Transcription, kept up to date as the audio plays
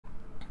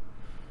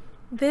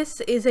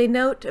This is a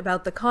note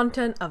about the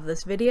content of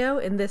this video.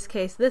 In this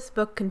case, this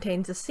book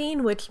contains a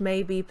scene which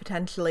may be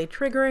potentially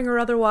triggering or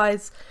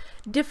otherwise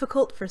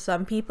difficult for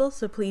some people,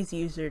 so please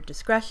use your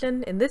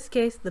discretion. In this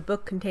case, the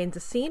book contains a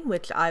scene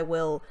which I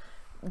will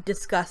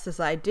discuss as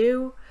I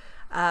do,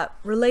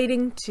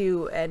 relating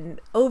to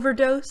an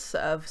overdose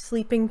of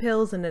sleeping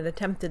pills and an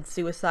attempted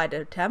suicide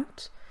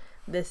attempt.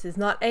 This is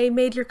not a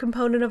major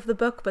component of the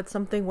book, but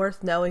something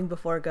worth knowing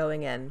before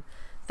going in.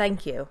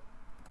 Thank you.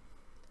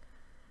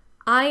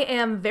 I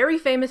am very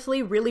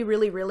famously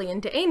really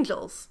into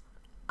angels.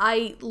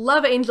 I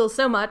love angels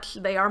so much.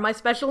 They are my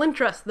special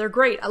interest. They're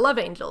great. I love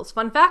angels.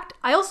 Fun fact,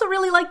 I also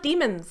really like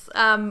demons.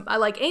 I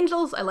like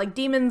angels, I like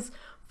demons.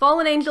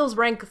 Fallen angels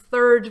rank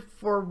third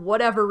for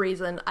whatever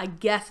reason, I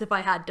guess, if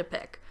I had to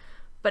pick.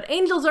 But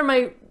angels are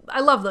I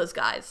love those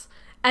guys.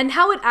 And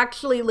how it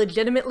actually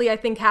legitimately, I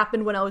think,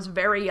 happened when I was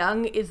very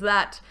young is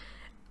that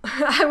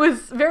I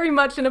was very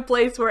much in a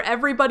place where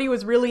everybody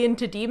was really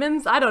into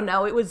demons. I don't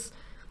know, it was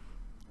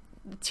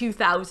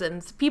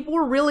 2000s. People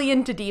were really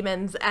into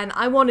demons, and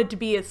I wanted to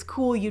be this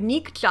cool,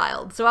 unique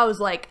child. So I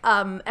was like,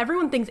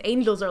 everyone thinks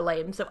angels are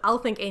lame, so I'll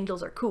think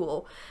angels are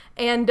cool.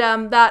 And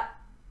that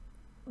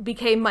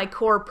became my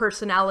core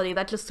personality.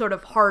 That just sort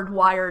of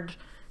hardwired,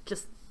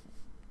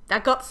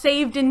 that got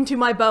saved into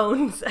my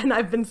bones, and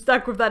I've been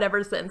stuck with that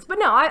ever since. But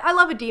no, I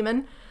love a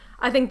demon.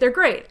 I think they're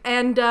great.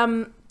 And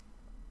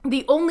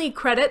the only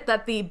credit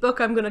that the book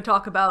I'm going to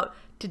talk about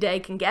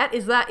today can get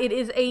is that it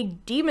is a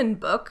demon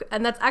book,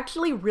 and that's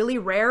actually really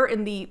rare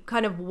in the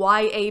kind of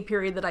YA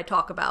period that I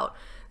talk about.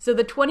 So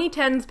the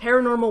 2010s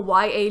paranormal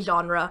YA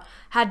genre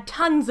had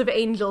tons of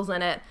angels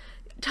in it,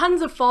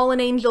 tons of fallen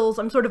angels.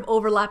 I'm sort of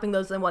overlapping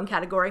those in one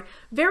category.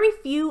 Very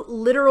few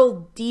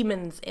literal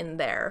demons in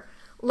there.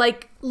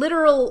 Like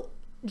literal,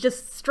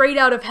 just straight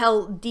out of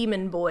hell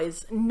demon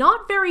boys.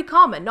 Not very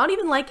common, not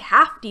even like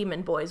half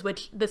demon boys,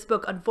 which this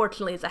book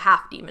unfortunately is a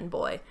half demon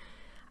boy.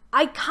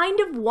 I kind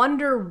of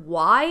wonder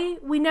why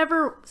we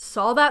never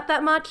saw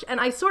that much, and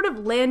I sort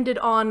of landed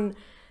on,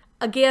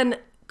 again,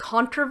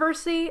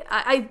 controversy.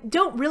 I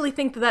don't really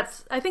think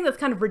I think that's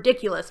kind of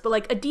ridiculous, but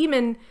like a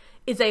demon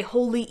is a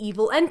wholly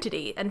evil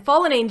entity, and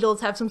fallen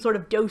angels have some sort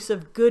of dose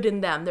of good in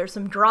them. There's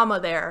some drama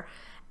there,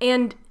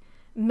 and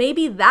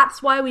maybe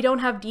that's why we don't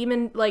have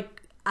demon,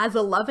 like, as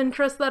a love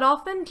interest that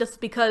often,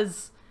 just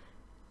because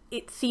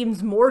it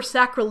seems more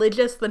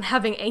sacrilegious than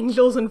having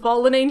angels and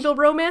fallen angel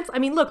romance. I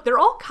mean, look, they're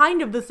all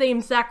kind of the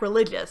same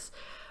sacrilegious,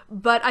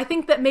 but I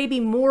think that maybe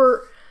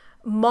more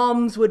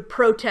moms would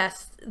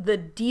protest the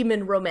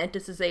demon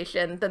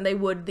romanticization than they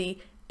would the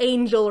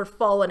angel or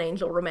fallen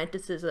angel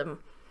romanticism.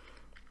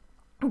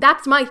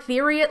 That's my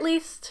theory, at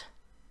least.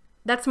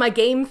 That's my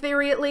game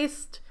theory, at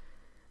least.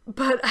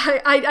 But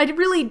I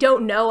really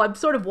don't know. I'm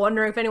sort of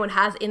wondering if anyone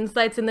has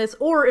insights in this,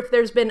 or if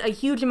there's been a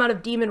huge amount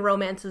of demon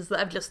romances that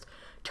I've just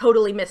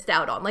totally missed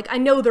out on. Like, I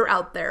know they're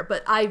out there,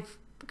 but I've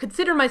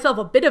considered myself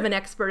a bit of an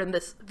expert in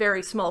this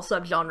very small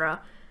subgenre.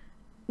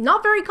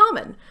 Not very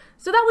common.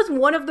 So that was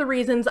one of the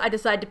reasons I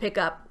decided to pick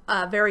up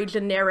a very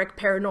generic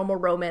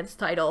paranormal romance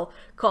title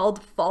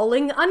called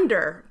Falling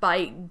Under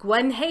by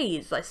Gwen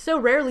Hayes. I so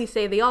rarely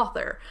say the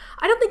author.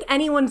 I don't think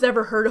anyone's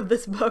ever heard of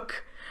this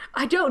book.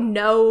 I don't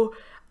know.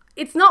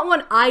 It's not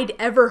one I'd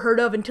ever heard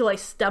of until I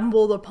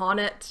stumbled upon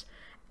it.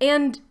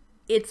 And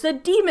it's a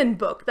demon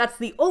book. That's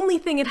the only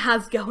thing it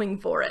has going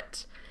for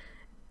it.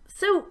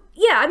 So,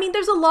 yeah, I mean,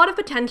 there's a lot of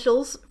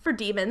potentials for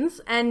demons,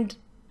 and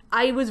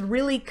I was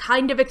really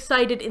kind of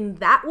excited in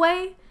that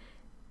way.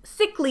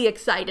 Sickly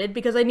excited,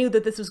 because I knew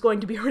that this was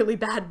going to be a really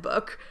bad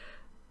book.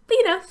 But,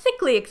 you know,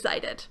 sickly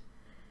excited.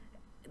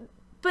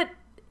 But,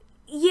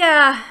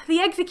 yeah, the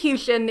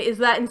execution is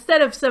that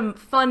instead of some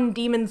fun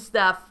demon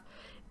stuff,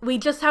 we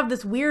just have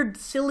this weird,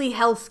 silly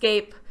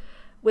hellscape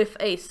with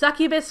a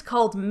succubus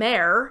called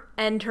Mare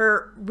and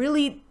her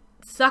really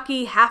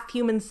sucky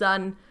half-human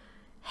son,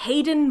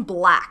 Hayden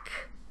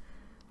Black.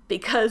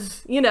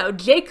 Because, you know,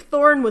 Jake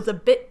Thorne was a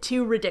bit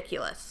too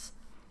ridiculous.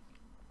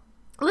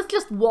 Let's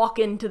just walk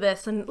into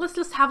this and let's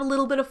just have a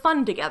little bit of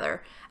fun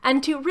together.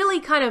 And to really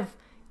kind of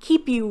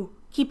keep you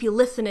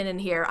listening in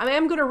here, I mean,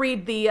 I'm gonna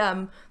read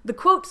the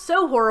quote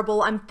so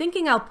horrible, I'm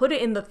thinking I'll put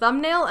it in the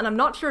thumbnail, and I'm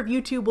not sure if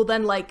YouTube will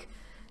then, like,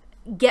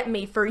 get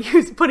me for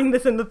putting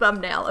this in the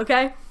thumbnail,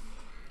 okay?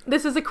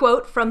 This is a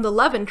quote from the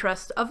love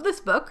interest of this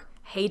book,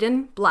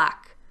 Hayden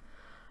Black.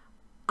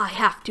 I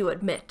have to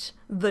admit,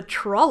 the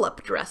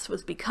trollop dress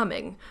was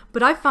becoming,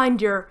 but I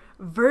find your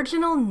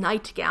virginal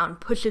nightgown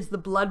pushes the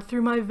blood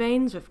through my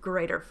veins with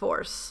greater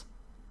force.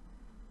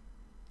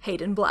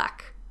 Hayden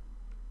Black.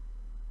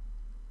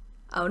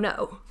 Oh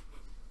no.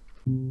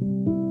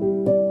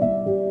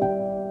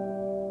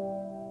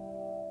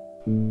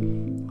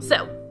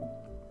 So,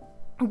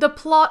 the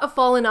plot of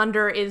Fallen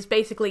Under is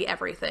basically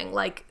everything,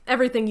 like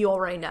everything you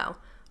already know.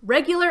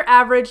 Regular,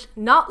 average,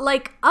 not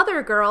like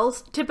other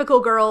girls, typical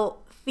girl,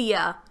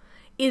 Thea,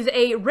 is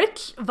a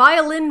rich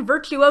violin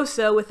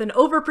virtuoso with an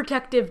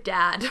overprotective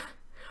dad.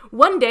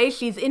 One day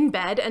she's in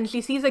bed and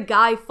she sees a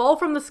guy fall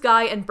from the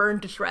sky and burn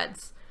to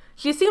shreds.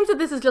 She assumes that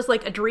this is just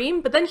like a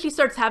dream, but then she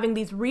starts having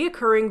these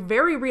reoccurring,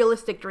 very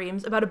realistic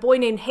dreams about a boy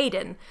named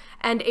Hayden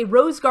and a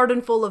rose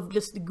garden full of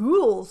just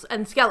ghouls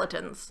and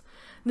skeletons.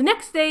 The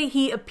next day,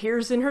 he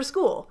appears in her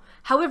school.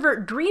 However,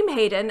 Dream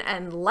Hayden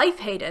and Life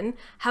Hayden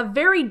have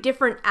very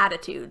different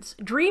attitudes.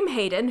 Dream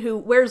Hayden, who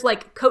wears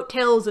like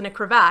coattails and a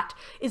cravat,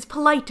 is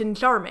polite and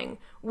charming,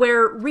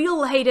 where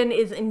real Hayden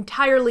is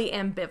entirely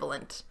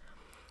ambivalent.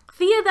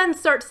 Thea then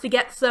starts to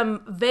get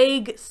some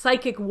vague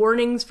psychic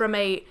warnings from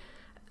a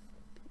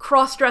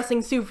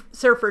cross-dressing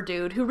surfer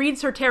dude who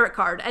reads her tarot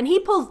card, and he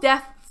pulls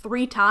death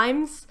 3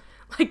 times,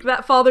 like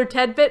that Father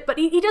Ted bit, but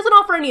he doesn't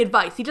offer any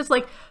advice. He just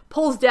like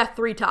pulls death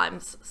 3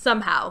 times,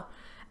 somehow.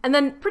 And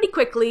then pretty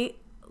quickly,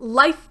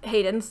 Life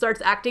Hayden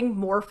starts acting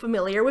more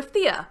familiar with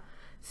Thea,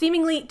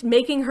 seemingly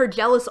making her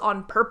jealous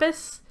on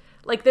purpose.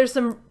 Like, there's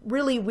some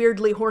really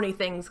weirdly horny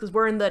things, because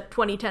we're in the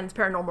 2010s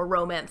paranormal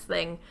romance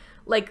thing.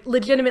 Like,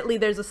 legitimately,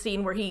 there's a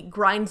scene where he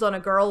grinds on a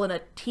girl in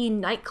a teen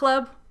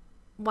nightclub.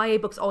 YA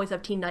books always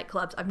have teen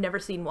nightclubs. I've never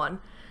seen one.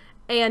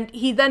 And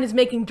he then is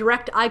making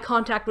direct eye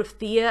contact with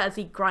Thea as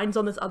he grinds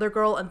on this other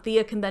girl, and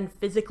Thea can then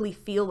physically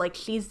feel like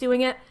she's doing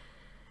it.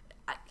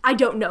 I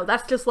don't know.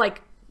 That's just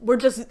like, we're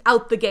just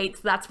out the gates.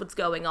 That's what's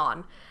going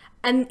on.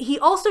 And he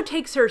also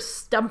takes her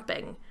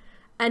stumping.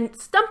 And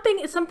stumping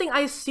is something I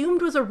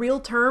assumed was a real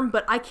term,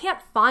 but I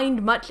can't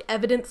find much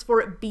evidence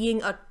for it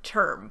being a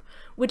term,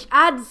 which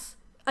adds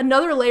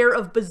another layer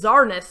of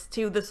bizarreness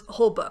to this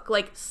whole book.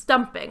 Like,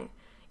 stumping.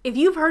 If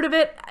you've heard of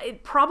it,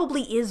 it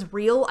probably is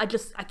real. I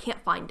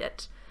can't find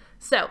it.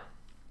 So,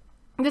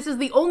 this is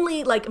the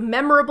only, like,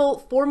 memorable,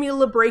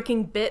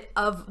 formula-breaking bit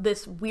of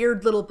this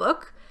weird little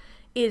book,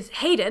 is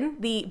Hayden,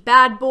 the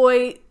bad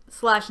boy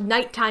 /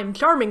 nighttime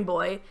charming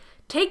boy,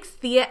 takes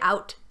Thea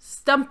out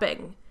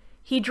stumping.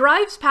 He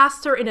drives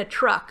past her in a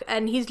truck,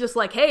 and he's just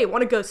like, hey,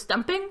 wanna go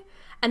stumping?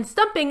 And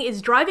stumping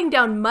is driving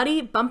down muddy,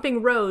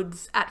 bumping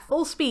roads at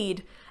full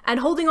speed, and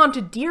holding on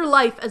to dear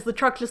life as the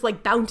truck just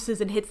like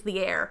bounces and hits the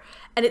air.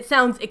 And it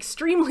sounds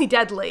extremely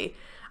deadly.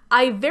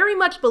 I very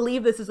much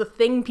believe this is a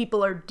thing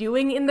people are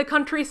doing in the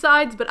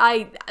countrysides, but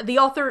the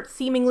author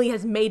seemingly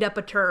has made up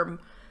a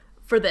term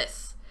for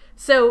this.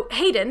 So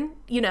Hayden,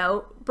 you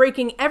know,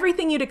 breaking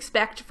everything you'd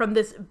expect from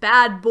this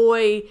bad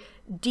boy,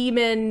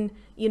 demon,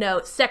 you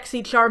know,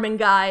 sexy, charming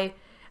guy,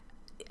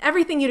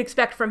 everything you'd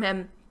expect from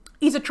him,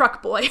 he's a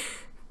truck boy.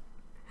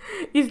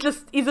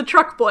 he's a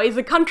truck boy, he's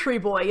a country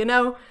boy, you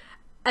know?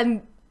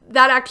 And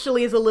that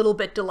actually is a little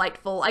bit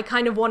delightful. I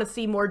kind of want to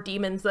see more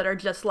demons that are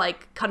just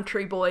like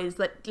country boys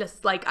that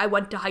just like, I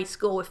went to high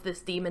school with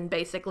this demon,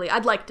 basically.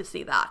 I'd like to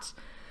see that.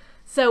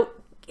 So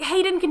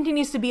Hayden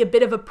continues to be a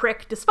bit of a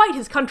prick despite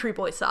his country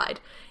boy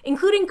side,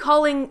 including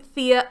calling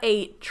Thea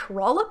a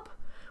trollop,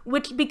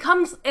 which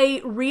becomes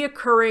a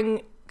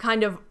reoccurring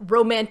kind of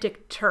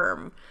romantic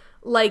term.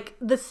 Like,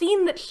 the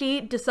scene that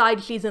she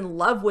decides she's in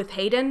love with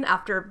Hayden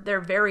after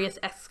their various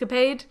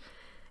escapade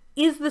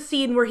is the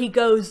scene where he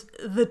goes,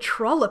 the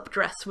trollop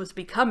dress was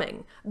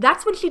becoming.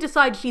 That's when she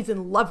decides she's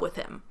in love with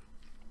him.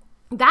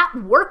 That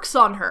works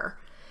on her.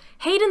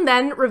 Hayden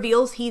then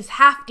reveals he's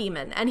half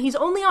demon, and he's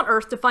only on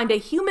Earth to find a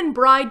human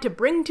bride to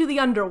bring to the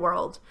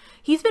underworld.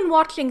 He's been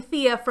watching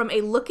Thea from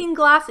a looking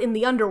glass in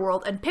the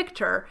underworld and picked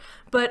her,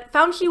 but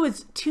found she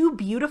was too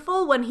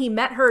beautiful when he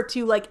met her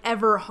to, like,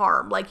 ever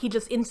harm. Like, he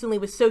just instantly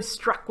was so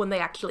struck when they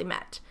actually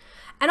met.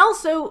 And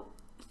also,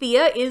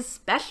 Thea is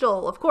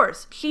special, of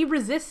course. She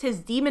resists his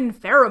demon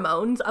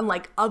pheromones,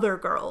 unlike other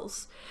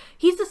girls.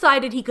 He's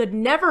decided he could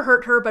never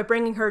hurt her by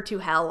bringing her to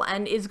hell,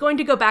 and is going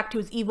to go back to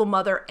his evil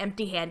mother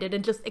empty-handed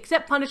and just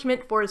accept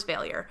punishment for his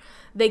failure.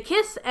 They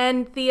kiss,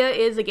 and Thea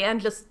is, again,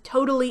 just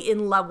totally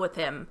in love with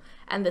him,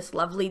 and this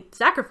lovely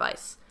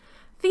sacrifice.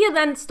 Thea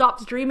then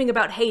stops dreaming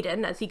about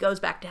Hayden as he goes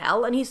back to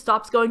hell, and he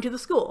stops going to the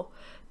school.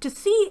 To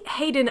see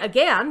Hayden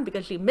again,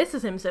 because she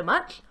misses him so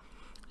much,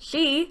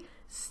 she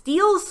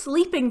steals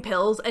sleeping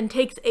pills and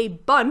takes a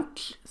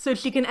bunch so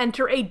she can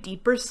enter a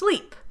deeper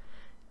sleep.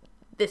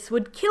 This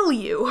would kill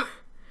you.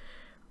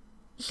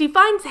 She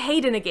finds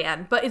Hayden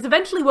again, but is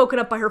eventually woken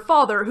up by her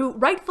father, who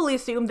rightfully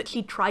assumed that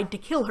she tried to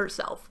kill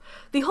herself.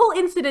 The whole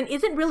incident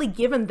isn't really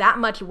given that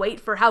much weight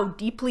for how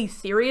deeply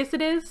serious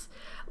it is.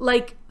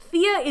 Like,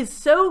 Thea is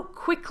so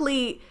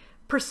quickly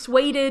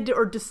persuaded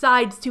or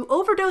decides to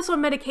overdose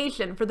on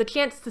medication for the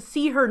chance to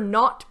see her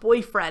not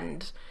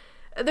boyfriend.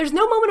 There's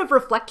no moment of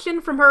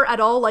reflection from her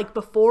at all, like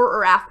before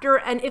or after,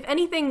 and if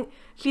anything,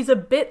 she's a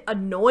bit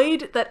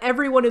annoyed that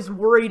everyone is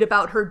worried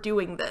about her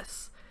doing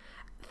this.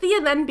 Thea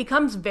then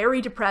becomes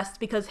very depressed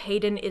because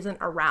Hayden isn't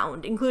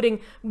around, including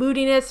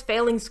moodiness,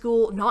 failing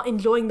school, not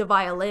enjoying the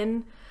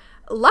violin.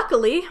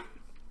 Luckily,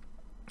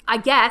 I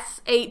guess,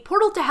 a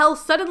portal to hell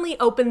suddenly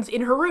opens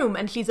in her room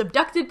and she's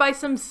abducted by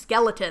some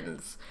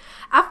skeletons.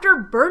 After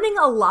burning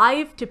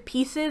alive to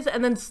pieces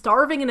and then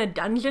starving in a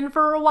dungeon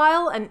for a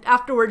while, and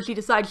afterwards she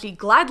decides she'd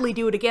gladly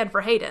do it again for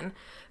Hayden,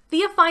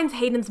 Thea finds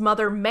Hayden's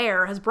mother,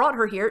 Mare, has brought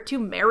her here to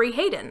marry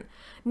Hayden.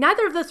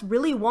 Neither of us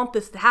really want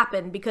this to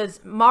happen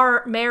because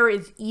Mare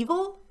is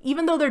evil.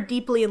 Even though they're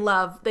deeply in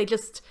love,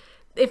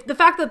 if the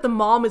fact that the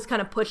mom is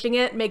kind of pushing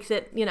it makes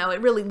it, you know,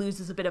 it really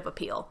loses a bit of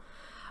appeal.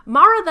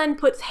 Mara then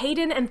puts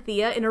Hayden and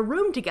Thea in a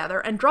room together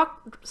and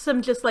drops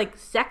some just like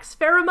sex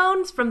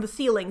pheromones from the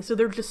ceiling, so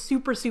they're just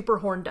super, super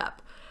horned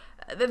up.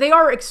 They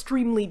are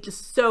extremely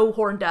just so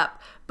horned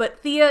up, but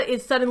Thea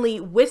is suddenly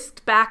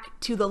whisked back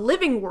to the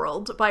living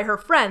world by her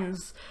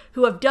friends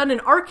who have done an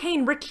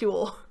arcane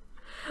ritual.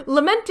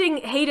 Lamenting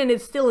Hayden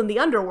is still in the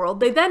underworld,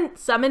 they then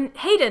summon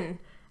Hayden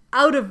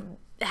out of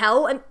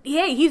hell, and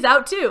hey, he's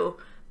out too.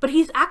 But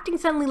he's acting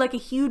suddenly like a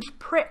huge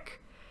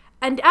prick.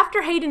 And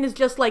after Hayden is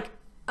just like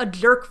a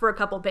jerk for a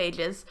couple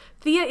pages,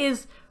 Thea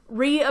is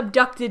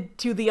re-abducted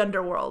to the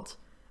underworld.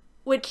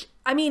 Which,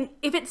 I mean,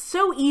 if it's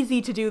so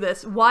easy to do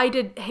this, why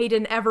did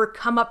Hayden ever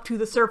come up to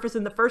the surface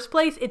in the first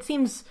place? It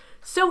seems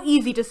so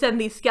easy to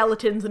send these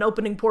skeletons and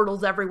opening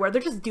portals everywhere.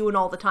 They're just doing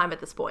all the time at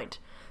this point.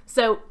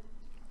 So,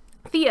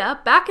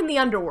 Thea, back in the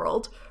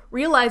underworld,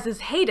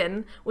 realizes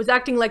Hayden was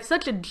acting like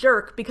such a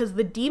jerk because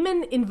the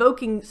demon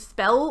invoking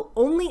spell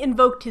only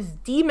invoked his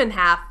demon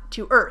half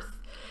to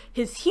Earth.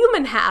 His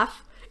human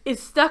half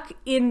is stuck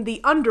in the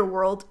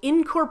underworld,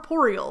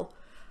 incorporeal.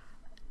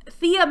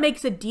 Thea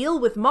makes a deal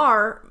with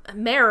Mare,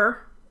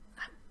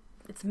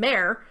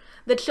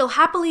 that she'll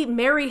happily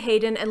marry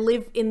Hayden and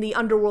live in the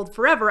underworld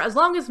forever, as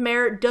long as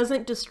Mare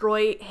doesn't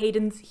destroy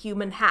Hayden's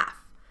human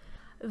half.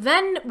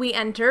 Then we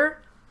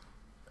enter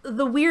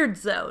the weird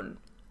zone.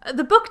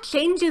 The book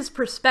changes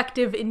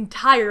perspective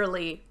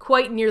entirely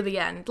quite near the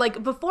end.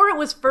 Like, before it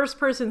was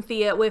first-person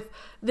Thea with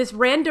this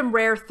random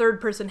rare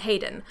third-person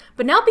Hayden,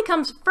 but now it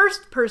becomes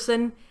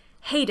first-person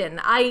Hayden.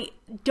 I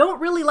don't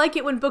really like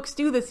it when books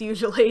do this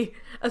usually,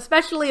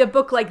 especially a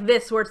book like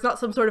this where it's not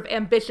some sort of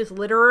ambitious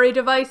literary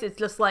device. It's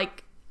just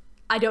like,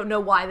 I don't know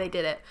why they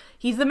did it.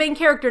 He's the main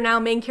character now,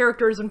 main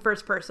character is in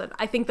first person.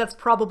 I think that's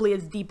probably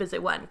as deep as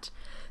it went.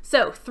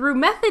 So, through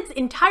methods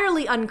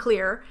entirely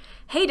unclear,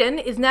 Hayden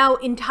is now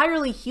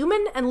entirely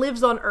human and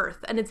lives on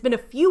Earth, and it's been a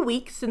few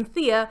weeks since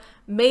Thea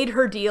made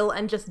her deal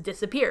and just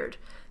disappeared.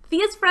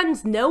 Thea's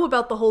friends know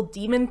about the whole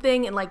demon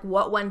thing and like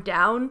what went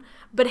down,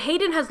 but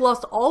Hayden has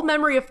lost all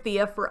memory of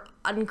Thea for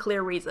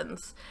unclear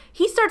reasons.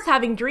 He starts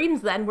having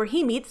dreams then where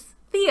he meets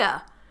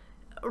Thea.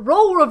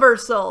 Role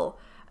reversal!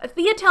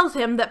 Thea tells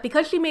him that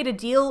because she made a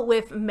deal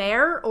with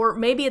Mare, or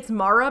maybe it's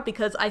Mara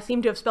because I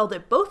seem to have spelled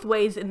it both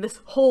ways in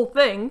this whole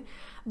thing,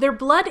 their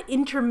blood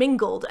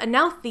intermingled, and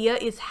now Thea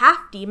is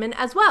half demon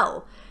as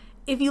well.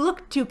 If you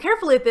look too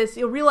carefully at this,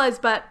 you'll realize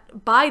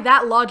that by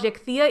that logic,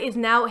 Thea is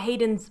now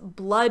Hayden's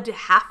blood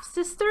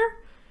half-sister?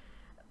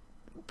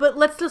 But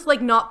let's just,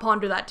 like, not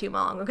ponder that too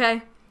long,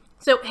 okay?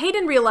 So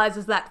Hayden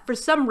realizes that for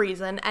some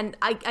reason, and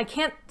I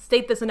can't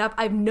state this enough,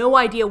 I have no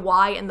idea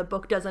why, and the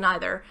book doesn't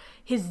either,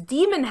 his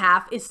demon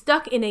half is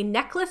stuck in a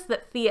necklace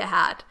that Thea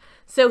had.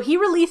 So he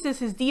releases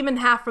his demon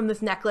half from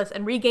this necklace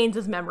and regains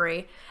his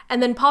memory,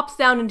 and then pops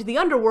down into the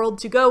underworld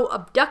to go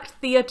abduct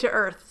Thea to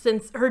Earth,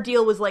 since her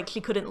deal was like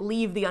she couldn't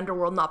leave the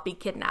underworld, not be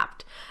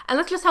kidnapped. And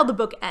that's just how the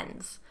book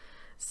ends.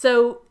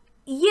 So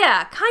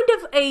yeah, kind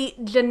of a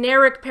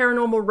generic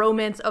paranormal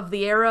romance of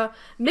the era,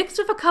 mixed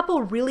with a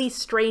couple really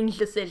strange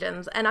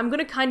decisions, and I'm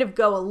gonna kind of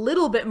go a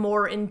little bit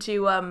more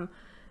into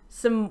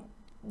some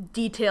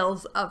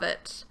details of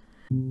it.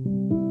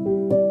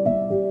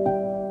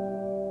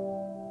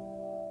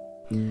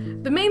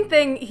 The main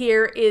thing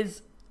here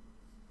is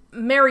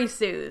Mary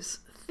Sue's.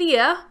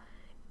 Thea,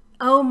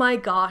 oh my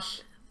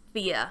gosh,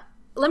 Thea.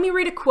 Let me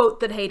read a quote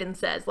that Hayden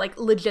says, like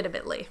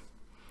legitimately.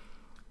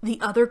 The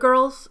other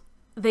girls,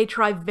 they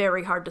try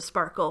very hard to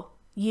sparkle.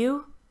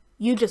 You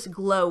just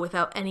glow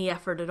without any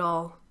effort at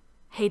all.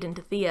 Hayden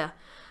to Thea.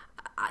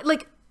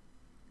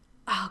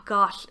 Oh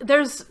gosh,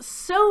 there's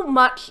so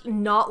much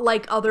not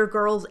like other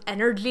girls'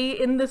 energy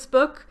in this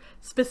book,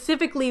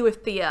 specifically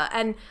with Thea,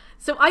 and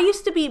so I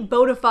used to be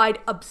bona fide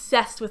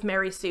obsessed with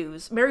Mary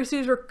Sue's. Mary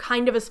Sue's were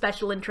kind of a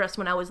special interest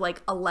when I was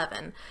like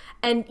 11.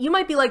 And you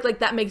might be like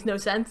that makes no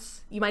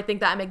sense. You might think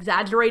that I'm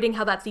exaggerating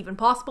how that's even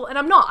possible, and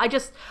I'm not.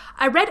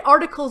 I read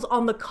articles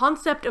on the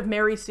concept of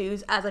Mary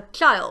Sue's as a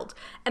child,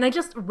 and I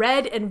just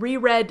read and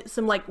reread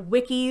some like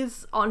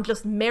wikis on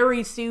just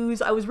Mary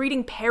Sue's. I was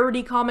reading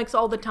parody comics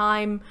all the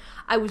time.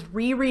 I was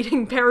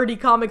rereading parody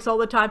comics all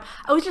the time.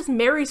 I was just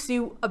Mary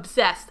Sue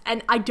obsessed,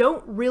 and I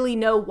don't really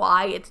know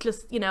why. It's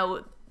just, you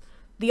know,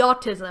 the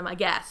autism, I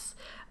guess.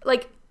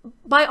 Like,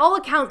 by all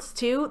accounts,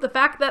 too, the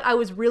fact that I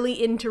was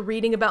really into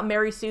reading about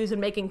Mary Sue's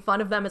and making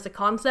fun of them as a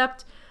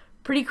concept,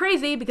 pretty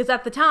crazy, because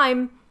at the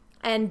time,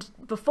 and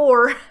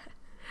before,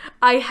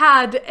 I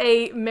had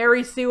a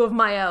Mary Sue of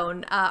my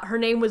own. Her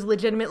name was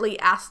legitimately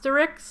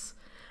Asterix.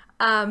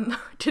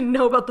 Didn't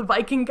know about the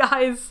Viking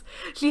guys.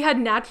 She had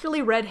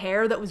naturally red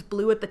hair that was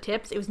blue at the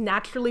tips. It was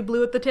naturally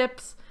blue at the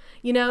tips.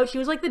 You know, she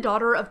was like the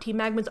daughter of Team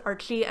Magma's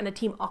Archie and a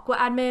Team Aqua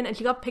admin, and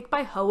she got picked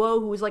by Ho-Oh,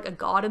 who was like a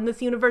god in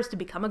this universe, to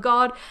become a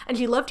god, and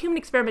she loved human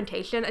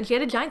experimentation, and she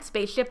had a giant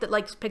spaceship that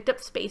like picked up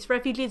space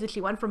refugees as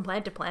she went from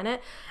planet to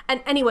planet.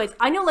 And anyways,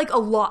 I know like a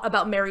lot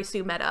about Mary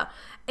Sue meta,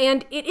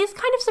 and it is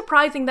kind of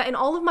surprising that in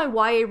all of my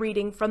YA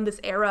reading from this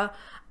era,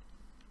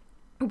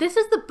 this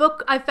is the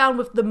book I found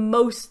with the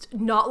most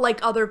not like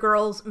other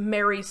girls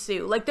Mary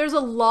Sue. Like, there's a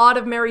lot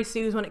of Mary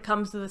Sues when it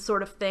comes to this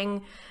sort of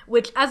thing,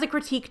 which as a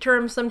critique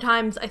term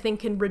sometimes I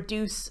think can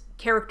reduce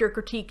character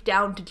critique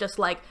down to just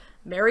like,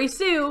 Mary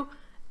Sue,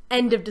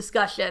 end of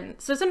discussion.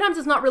 So sometimes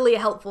it's not really a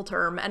helpful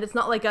term, and it's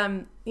not like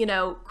I'm, you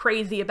know,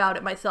 crazy about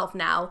it myself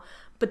now,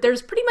 but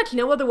there's pretty much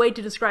no other way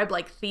to describe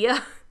like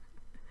Thea,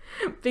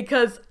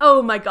 because,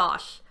 oh my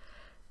gosh,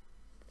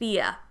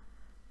 Thea.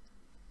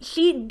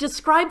 She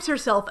describes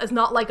herself as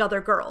not like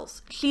other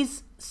girls.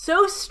 She's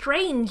so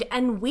strange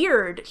and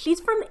weird. She's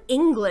from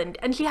England,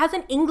 and she has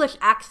an English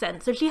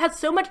accent, so she has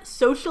so much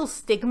social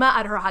stigma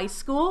at her high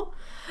school.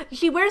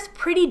 She wears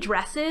pretty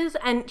dresses,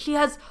 and she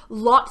has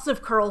lots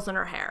of curls in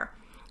her hair.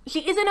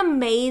 She is an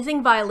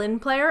amazing violin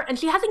player, and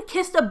she hasn't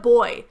kissed a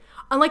boy,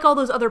 unlike all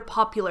those other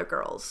popular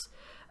girls.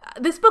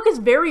 This book is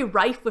very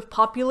rife with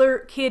popular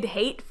kid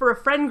hate for a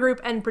friend group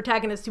and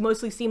protagonists who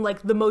mostly seem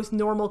like the most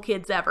normal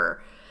kids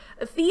ever.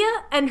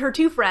 Thea and her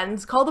two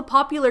friends call the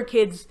popular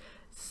kids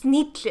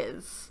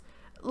snitches,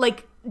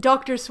 like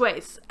Dr.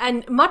 Swace,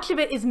 and much of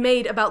it is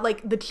made about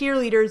like the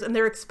cheerleaders and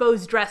their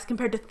exposed dress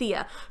compared to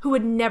Thea, who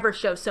would never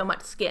show so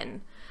much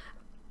skin.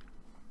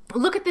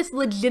 Look at this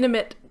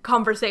legitimate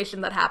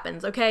conversation that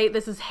happens, okay?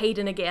 This is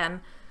Hayden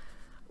again.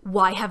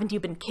 Why haven't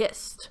you been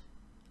kissed?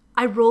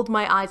 I rolled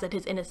my eyes at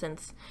his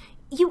innocence.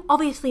 You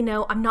obviously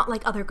know I'm not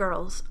like other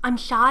girls. I'm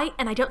shy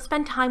and I don't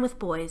spend time with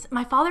boys.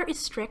 My father is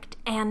strict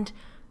and...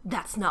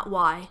 That's not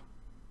why.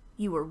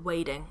 You were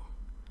waiting.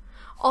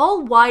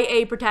 All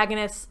YA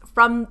protagonists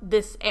from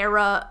this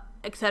era,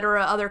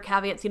 etc., other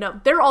caveats, you know,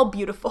 they're all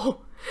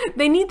beautiful.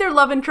 They need their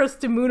love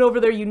interest to moon over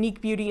their unique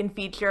beauty and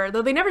feature,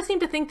 though they never seem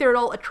to think they're at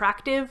all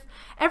attractive.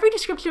 Every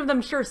description of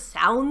them sure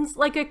sounds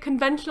like a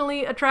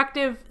conventionally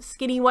attractive,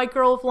 skinny white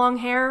girl with long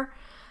hair.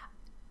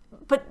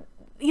 But,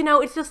 you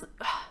know, it's just...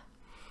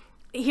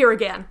 Here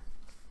again.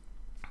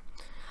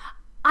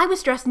 I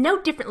was dressed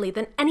no differently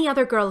than any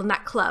other girl in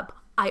that club,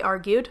 I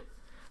argued.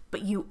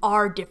 But you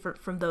are different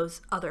from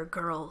those other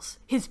girls.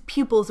 His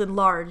pupils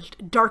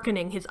enlarged,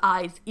 darkening his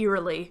eyes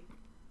eerily.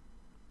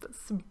 That's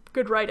some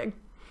good writing.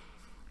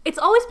 It's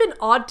always been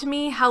odd to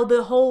me how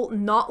the whole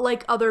not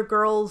like other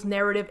girls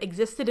narrative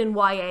existed in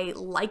YA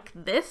like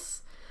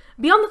this.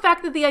 Beyond the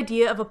fact that the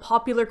idea of a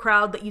popular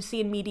crowd that you see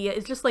in media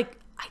is just like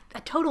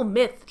a total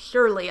myth,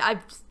 surely.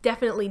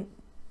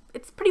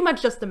 It's pretty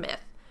much just a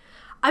myth.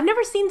 I've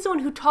never seen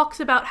someone who talks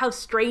about how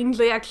strange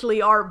they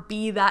actually are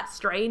be that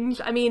strange.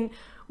 I mean,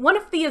 one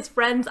of Thea's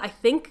friends, I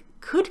think,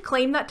 could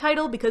claim that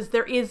title because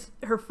there is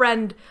her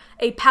friend,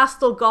 a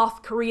pastel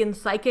goth Korean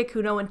psychic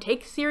who no one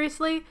takes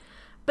seriously.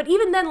 But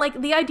even then,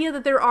 like, the idea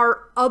that there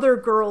are other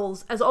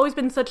girls has always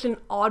been such an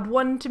odd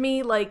one to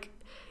me. Like,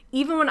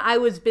 even when I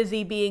was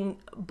busy being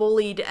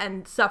bullied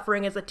and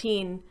suffering as a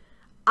teen,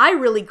 I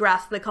really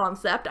grasped the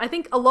concept. I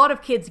think a lot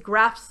of kids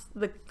grasp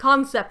the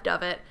concept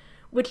of it,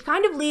 which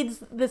kind of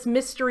leads this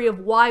mystery of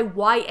why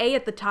YA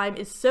at the time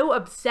is so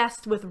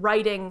obsessed with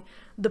writing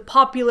the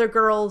popular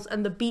girls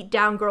and the beat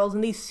down girls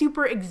and these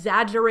super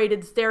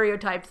exaggerated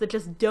stereotypes that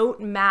just don't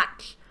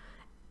match.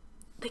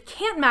 They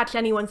can't match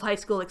anyone's high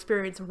school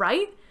experience,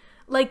 right?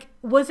 Like,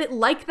 was it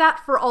like that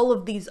for all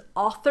of these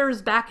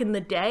authors back in the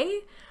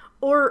day?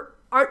 Or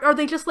are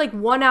they just like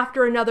one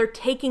after another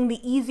taking the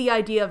easy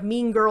idea of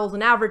mean girls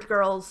and average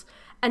girls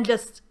and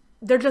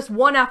they're just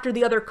one after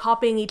the other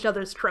copying each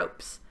other's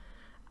tropes?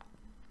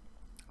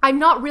 I'm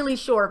not really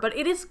sure, but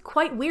it is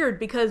quite weird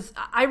because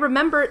I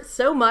remember it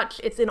so much.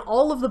 It's in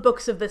all of the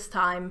books of this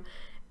time,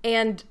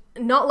 and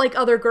not like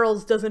other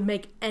girls doesn't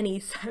make any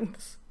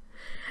sense.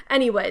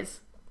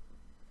 Anyways,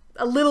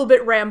 a little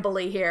bit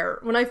rambly here.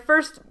 When I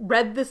first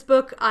read this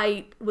book,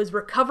 I was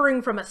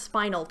recovering from a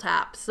spinal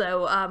tap,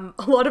 so a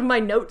lot of my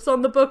notes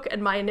on the book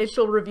and my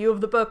initial review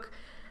of the book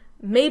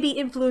may be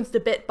influenced a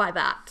bit by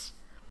that.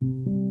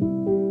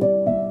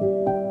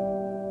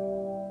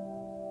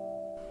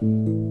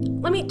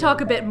 Let me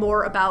talk a bit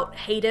more about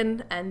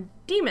Hayden and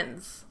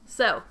demons.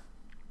 So,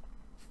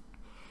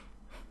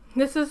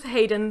 this is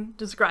Hayden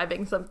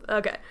describing something.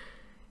 Okay.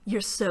 You're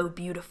so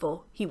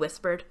beautiful, he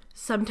whispered.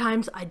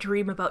 Sometimes I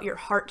dream about your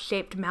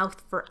heart-shaped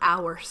mouth for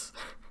hours.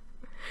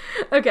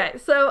 Okay,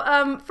 so,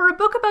 for a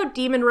book about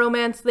demon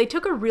romance, they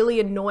took a really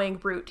annoying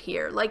route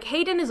here. Like,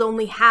 Hayden is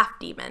only half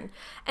demon,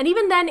 and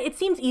even then, it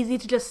seems easy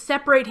to just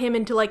separate him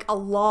into, like, a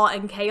law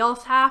and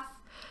chaos half.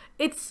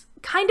 It's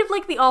kind of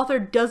like the author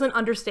doesn't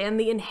understand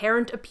the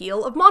inherent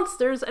appeal of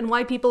monsters and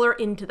why people are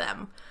into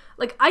them.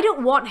 Like, I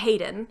don't want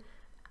Hayden.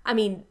 I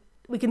mean,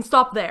 we can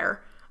stop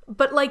there.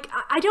 But, like,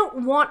 I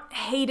don't want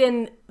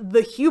Hayden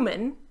the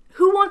human.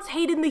 Who wants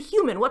Hayden the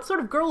human? What sort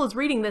of girl is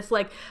reading this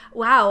like,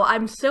 wow,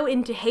 I'm so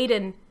into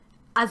Hayden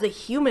as a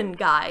human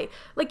guy?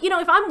 Like, you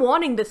know, if I'm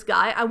wanting this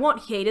guy, I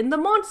want Hayden the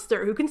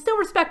monster, who can still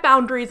respect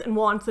boundaries and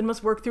wants and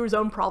must work through his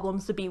own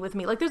problems to be with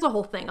me. Like, there's a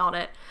whole thing on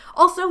it.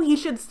 Also, he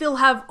should still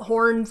have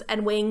horns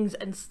and wings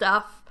and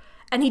stuff,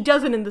 and he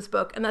doesn't in this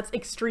book, and that's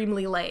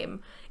extremely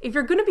lame. If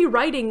you're gonna be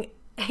writing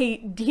a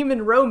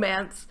demon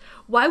romance,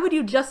 why would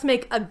you just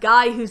make a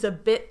guy who's a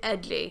bit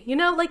edgy? You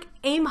know, like,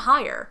 aim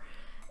higher.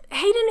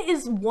 Hayden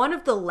is one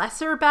of the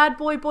lesser bad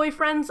boy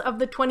boyfriends of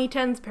the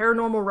 2010s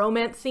paranormal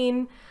romance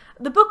scene.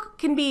 The book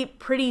can be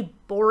pretty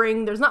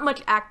boring. There's not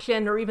much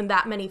action or even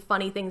that many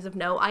funny things of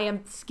note. I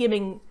am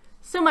skimming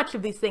so much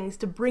of these things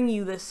to bring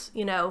you this,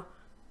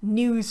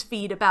 news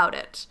feed about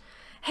it.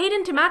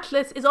 Hayden, to match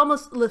this, is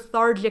almost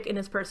lethargic in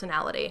his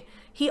personality.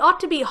 He ought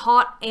to be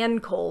hot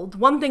and cold,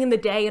 one thing in the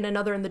day and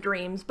another in the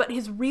dreams, but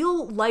his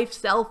real life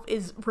self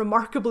is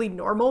remarkably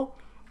normal.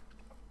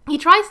 He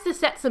tries to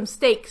set some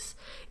stakes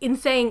in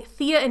saying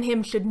Thea and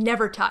him should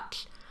never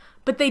touch.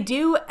 But they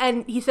do,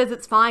 and he says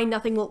it's fine,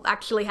 nothing will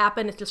actually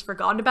happen, it's just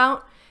forgotten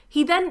about.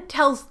 He then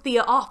tells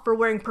Thea off for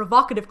wearing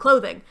provocative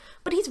clothing,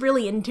 but he's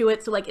really into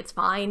it, so it's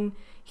fine.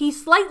 He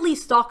slightly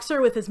stalks her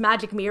with his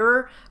magic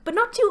mirror, but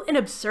not to an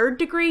absurd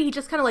degree. He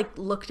just kind of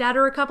looked at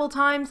her a couple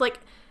times.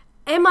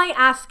 Am I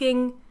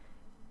asking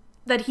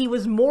that he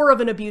was more of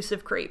an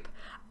abusive creep?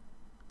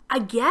 I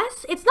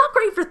guess. It's not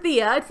great for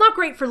Thea. It's not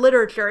great for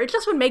literature. It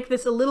just would make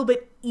this a little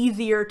bit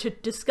easier to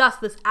discuss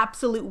this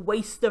absolute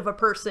waste of a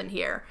person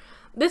here.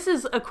 This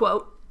is a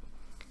quote.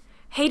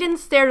 Hayden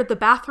stared at the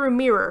bathroom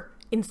mirror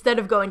instead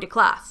of going to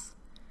class.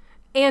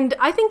 And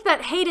I think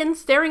that Hayden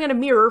staring at a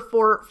mirror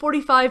for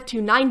 45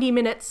 to 90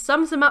 minutes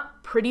sums him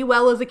up pretty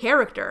well as a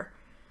character.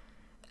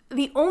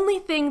 The only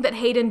thing that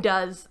Hayden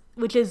does,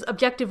 which is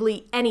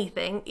objectively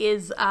anything,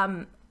 is,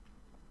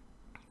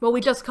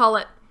 we just call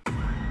it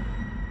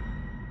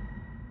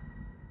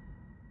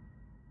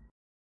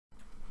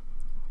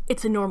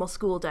It's a normal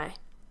school day.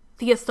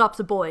 Thea stops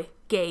a boy,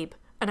 Gabe,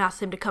 and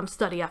asks him to come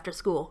study after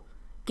school.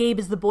 Gabe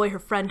is the boy her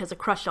friend has a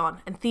crush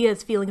on, and Thea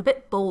is feeling a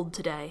bit bold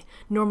today.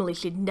 Normally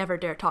she'd never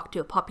dare talk to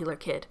a popular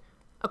kid.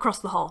 Across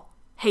the hall,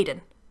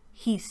 Hayden.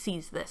 He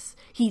sees this.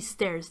 He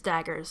stares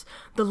daggers.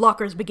 The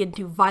lockers begin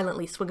to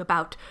violently swing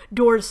about,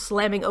 doors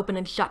slamming open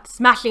and shut,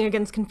 smashing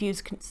against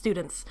confused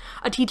students.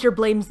 A teacher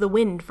blames the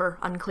wind for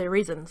unclear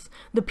reasons.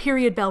 The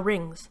period bell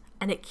rings,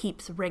 and it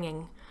keeps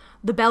ringing.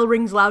 The bell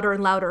rings louder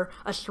and louder,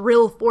 a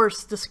shrill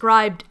force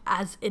described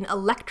as an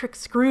electric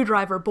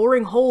screwdriver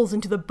boring holes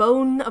into the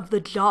bone of the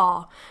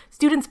jaw.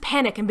 Students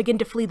panic and begin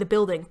to flee the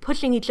building,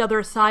 pushing each other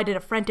aside in a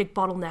frantic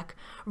bottleneck.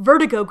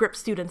 Vertigo grips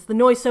students, the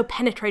noise so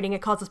penetrating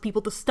it causes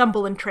people to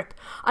stumble and trip,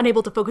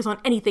 unable to focus on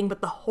anything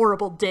but the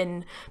horrible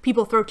din.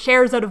 People throw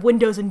chairs out of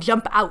windows and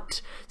jump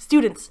out.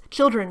 Students,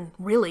 children,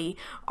 really,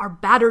 are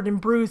battered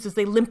and bruised as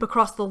they limp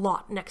across the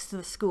lot next to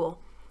the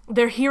school.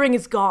 Their hearing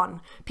is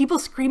gone. People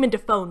scream into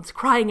phones,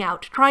 crying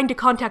out, trying to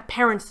contact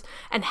parents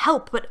and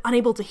help, but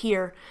unable to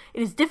hear.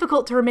 It is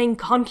difficult to remain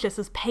conscious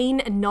as pain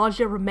and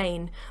nausea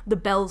remain. The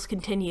bells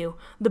continue.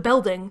 The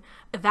building,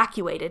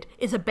 evacuated,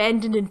 is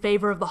abandoned in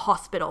favor of the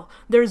hospital.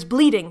 There is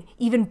bleeding,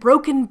 even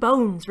broken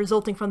bones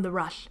resulting from the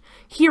rush.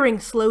 Hearing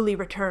slowly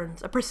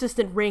returns, a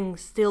persistent ring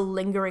still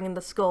lingering in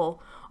the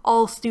skull.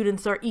 All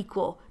students are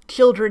equal.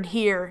 Children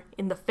hear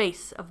in the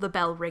face of the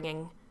bell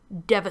ringing.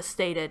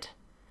 Devastated.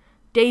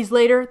 Days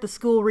later, the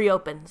school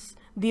reopens.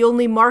 The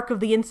only mark of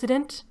the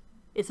incident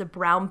is a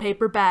brown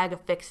paper bag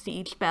affixed to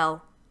each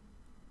bell.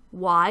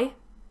 Why?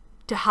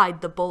 To hide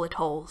the bullet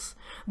holes.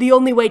 The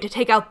only way to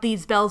take out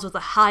these bells was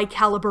a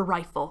high-caliber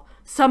rifle.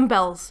 Some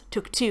bells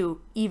took 2,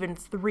 even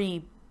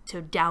 3,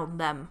 to down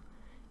them.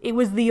 It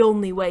was the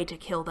only way to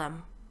kill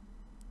them.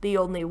 The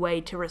only way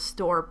to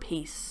restore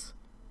peace.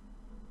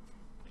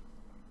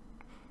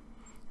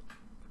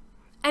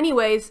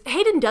 Anyways,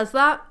 Hayden does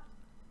that.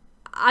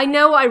 I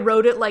know I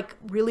wrote it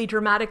really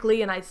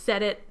dramatically and I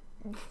said it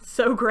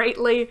so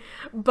greatly,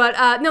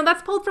 but no,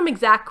 that's pulled from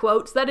exact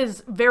quotes. That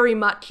is very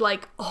much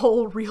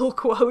all real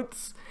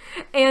quotes.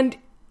 And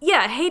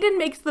yeah, Hayden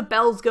makes the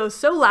bells go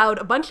so loud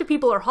a bunch of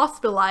people are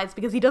hospitalized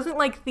because he doesn't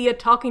like Thea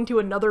talking to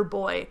another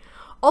boy.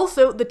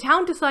 Also, the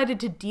town decided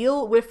to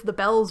deal with the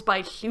bells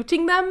by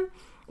shooting them,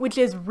 which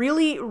is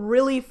really,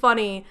 really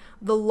funny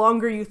the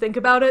longer you think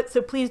about it,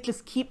 so please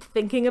just keep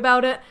thinking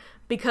about it,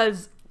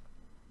 because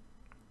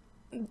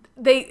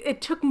it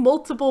took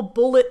multiple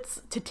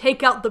bullets to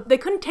take out they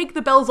couldn't take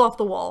the bells off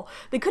the wall.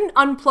 They couldn't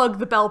unplug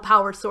the bell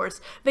power source.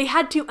 They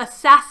had to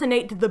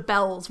assassinate the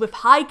bells with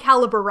high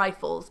caliber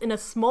rifles in a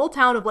small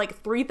town of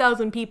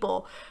 3,000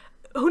 people.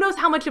 Who knows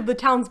how much of the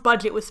town's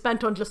budget was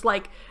spent on just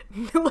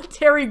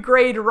military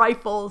grade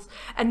rifles,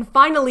 and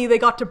finally they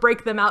got to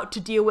break them out to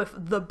deal with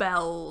the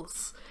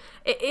bells.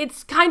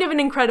 It's kind of an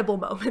incredible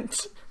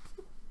moment.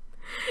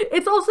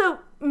 It's also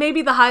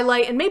maybe the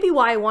highlight, and maybe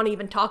why I want to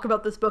even talk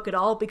about this book at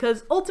all,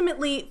 because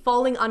ultimately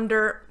falling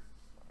under...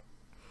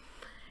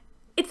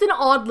 It's an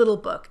odd little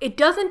book. It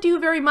doesn't do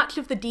very much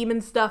of the demon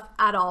stuff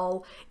at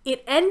all.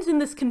 It ends in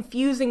this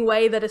confusing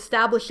way that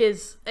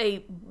establishes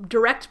a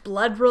direct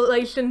blood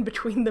relation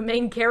between the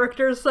main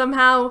characters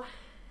somehow,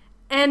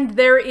 and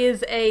there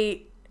is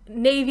a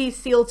Navy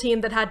SEAL team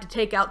that had to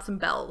take out some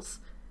bells.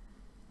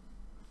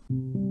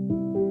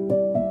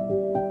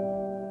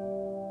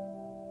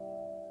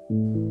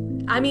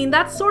 I mean,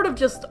 that's sort of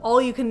just all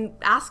you can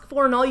ask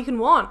for and all you can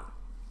want.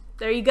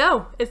 there you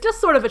go. It's just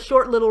sort of a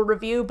short little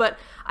review, but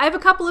I have a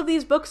couple of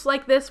these books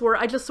like this where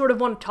I just sort of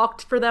want to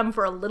talk for them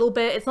for a little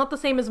bit. It's not the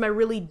same as my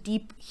really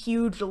deep,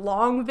 huge,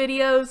 long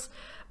videos,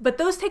 but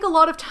those take a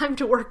lot of time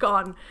to work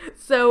on.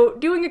 So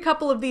doing a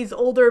couple of these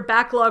older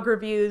backlog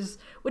reviews,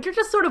 which are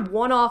just sort of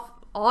one-off,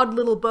 odd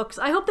little books,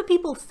 I hope that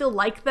people still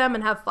like them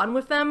and have fun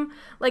with them.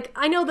 Like,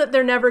 I know that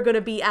they're never going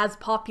to be as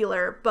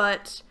popular,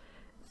 but,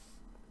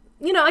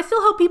 you know, I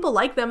still hope people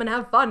like them and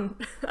have fun,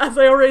 as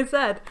I already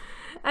said.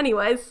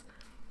 Anyways,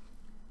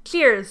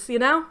 cheers, you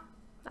know?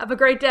 Have a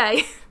great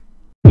day.